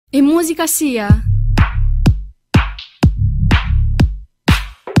E musica sia.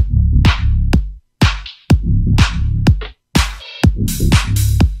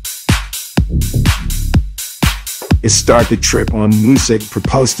 It Start the Trip on music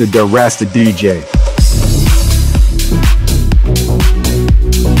proposed to the Rasta DJ.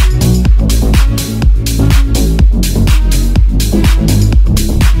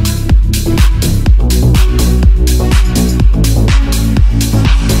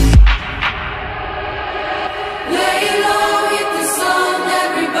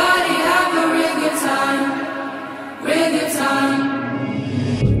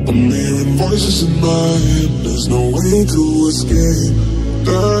 Voices in my head, there's no way to escape.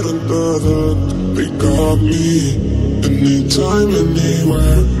 Da da da da, they got me. Anytime,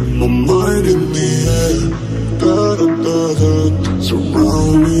 anywhere, my mind in the air. Da da da da,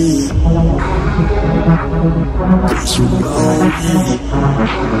 surround me. They surround me.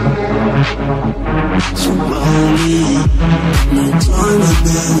 Surround me. Anytime,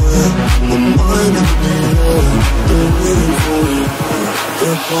 anywhere, my mind in the air. They're waiting for me.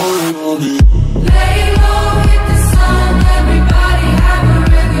 They're calling on me. Lay low, hit the sun. Everybody have a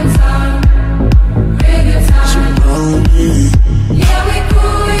real good time. Real good time. Surround me. Yeah, we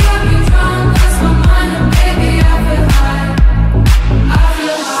cool, we got me drunk. That's my mind, and baby, I feel high. I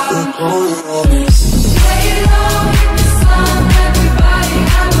feel high. They're calling on me. Lay low, hit the sun. Everybody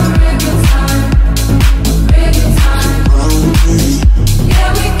have a real good time. Real good time. Surround me. Yeah,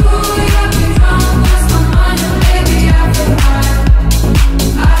 we cool, we got me drunk. That's my mind, and baby, I feel high.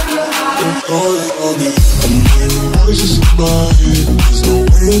 Calling on me. I'm hearing voices in my head. There's no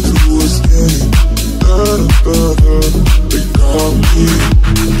way to escape. Da da da da, they got me.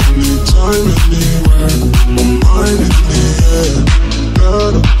 Anytime, anywhere, my mind in the air. Da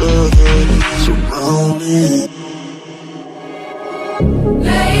da da da, surround me.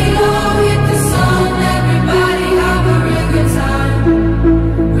 Lay low, hit the sun. Everybody have a real good time.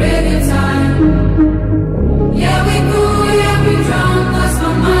 Real good time. Yeah, we cool, yeah, we drunk. That's my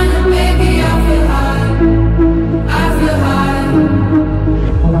mind, and baby, I feel high. I feel high.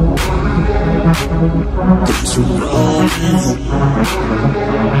 They surround me.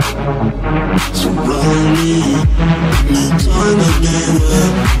 Surround me. Anytime, anywhere,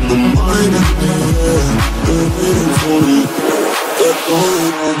 my mind in the air. They're waiting for me. They're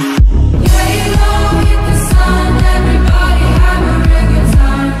calling on me. Lay low, hit the sun. Everybody have a real good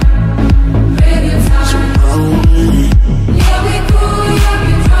time. Real good time. Surround me. Yeah, we cool, yeah,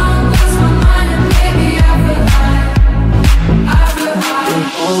 we drunk. That's my mind, and baby, I feel high. I feel high. They're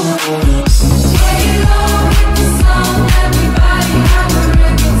calling on me. Lay low, hit the sun. Everybody have a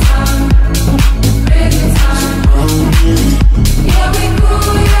real good time. Real good time. Surround me. Yeah, we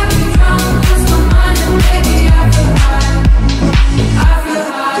cool, yeah, we drunk. That's my mind, and baby, I feel high. I feel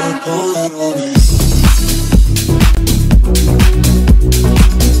high. They're calling on me.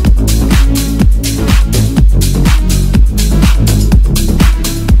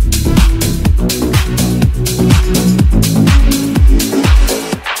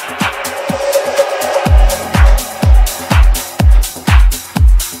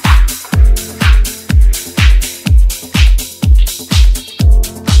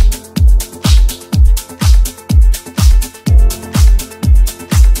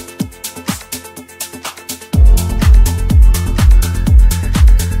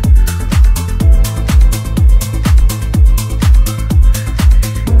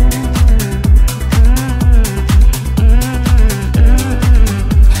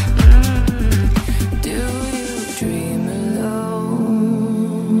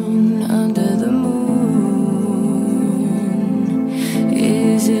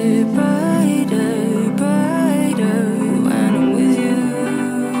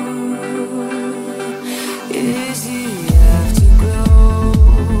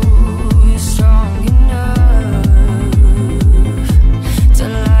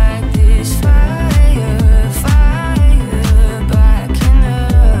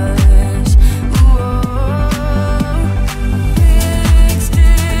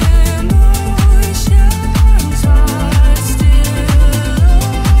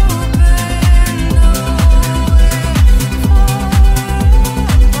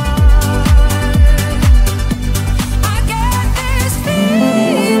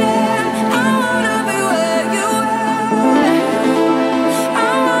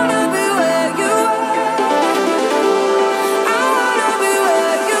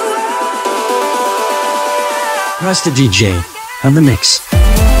 Rasta DJ on the mix. I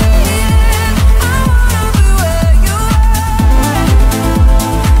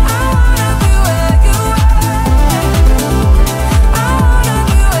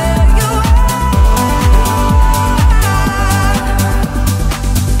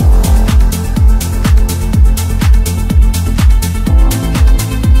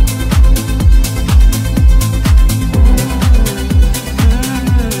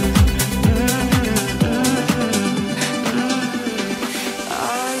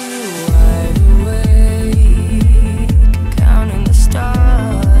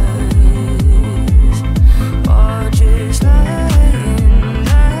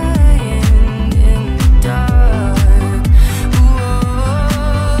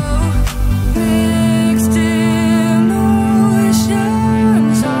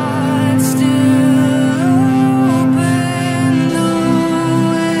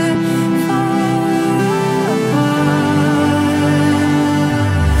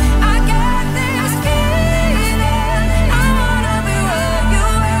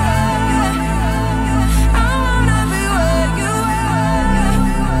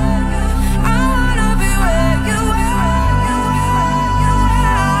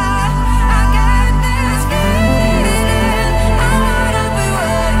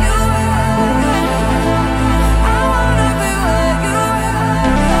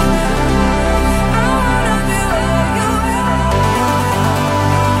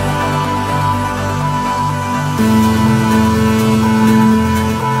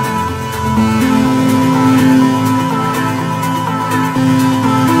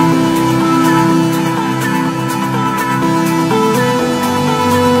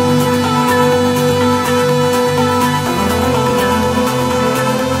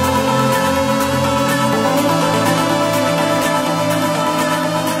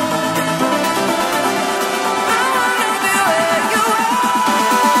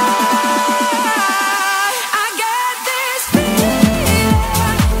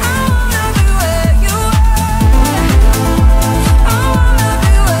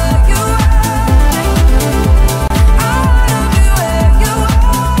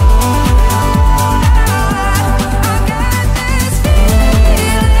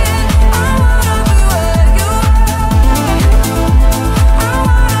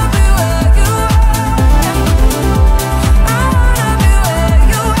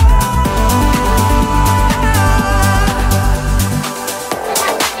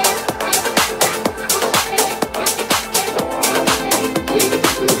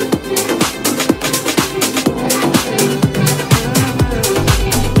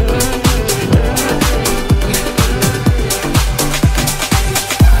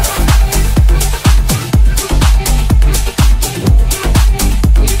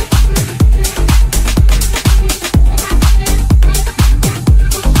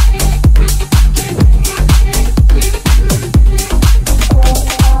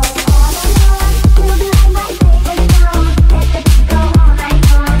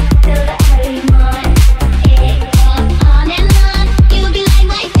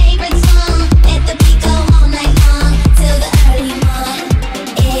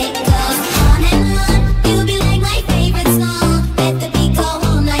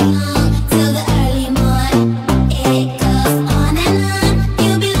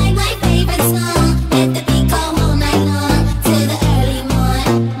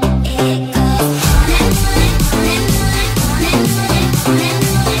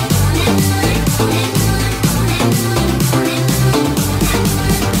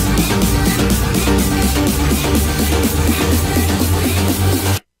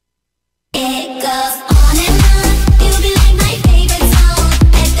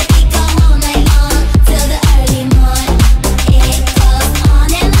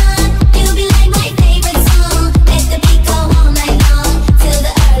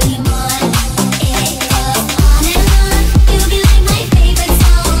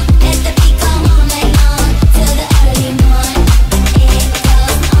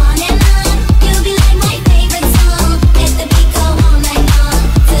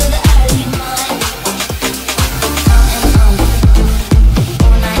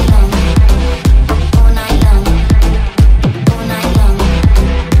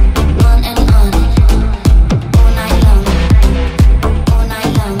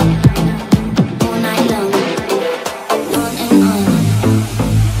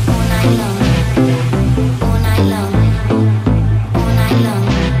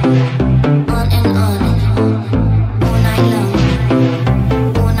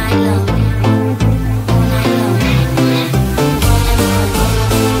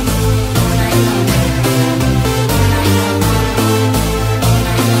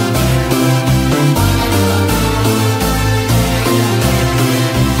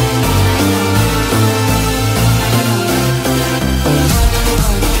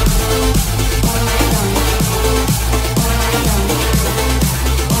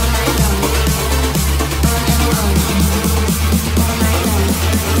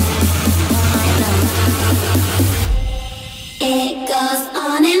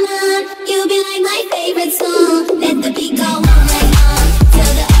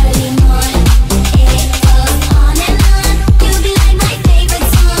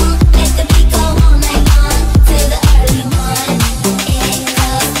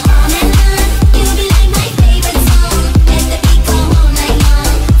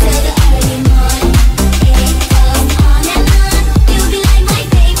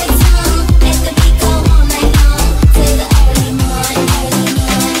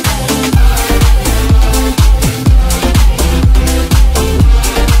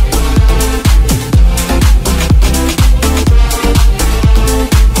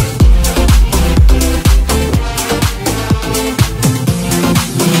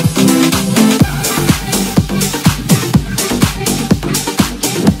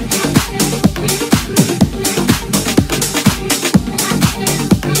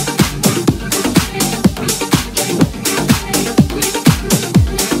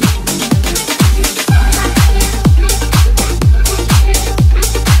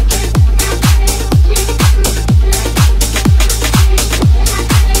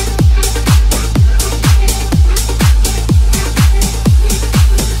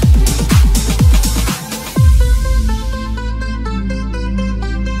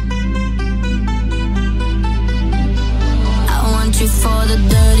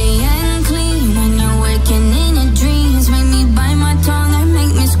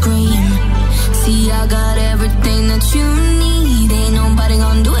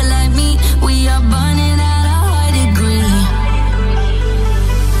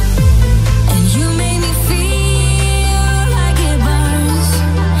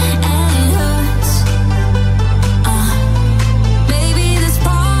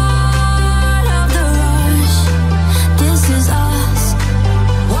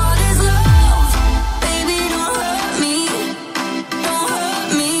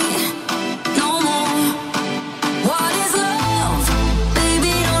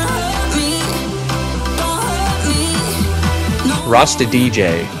Rasta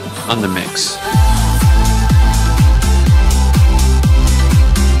DJ on the mix.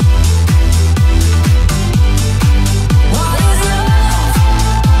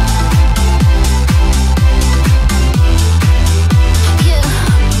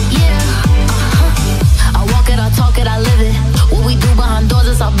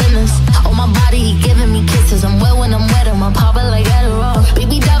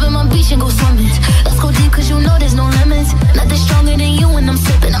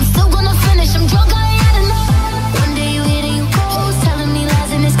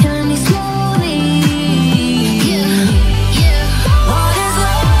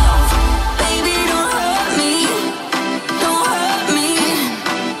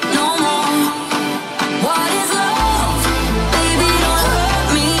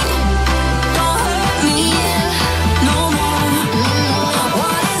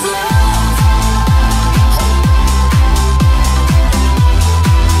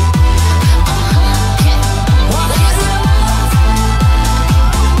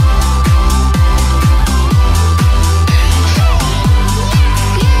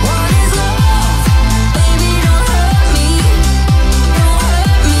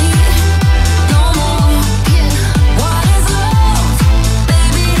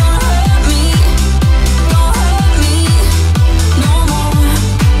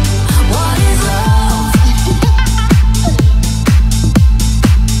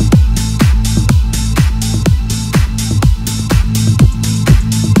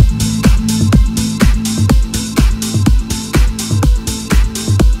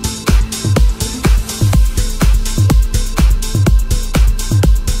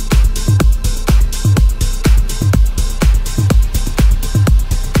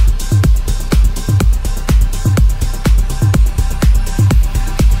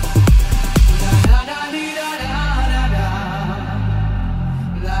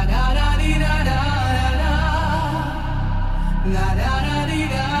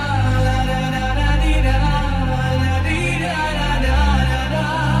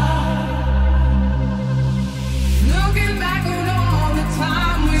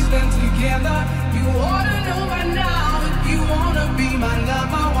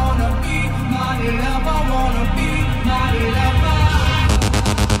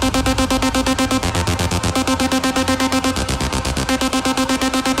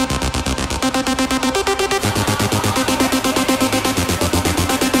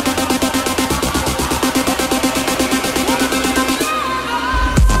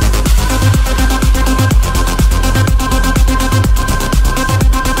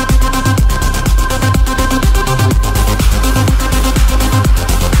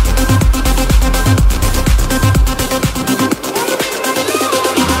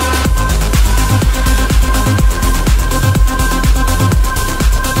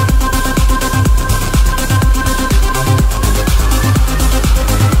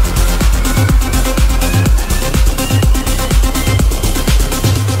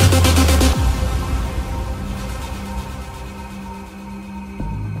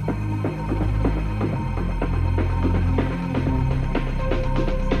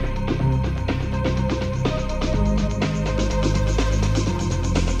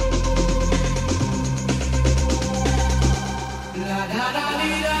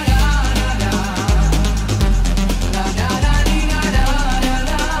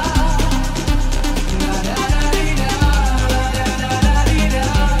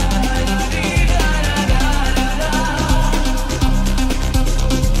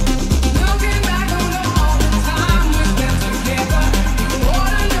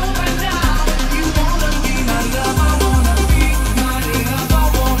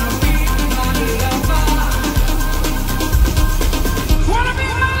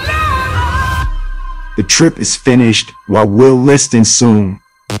 trip is finished while we'll listen soon.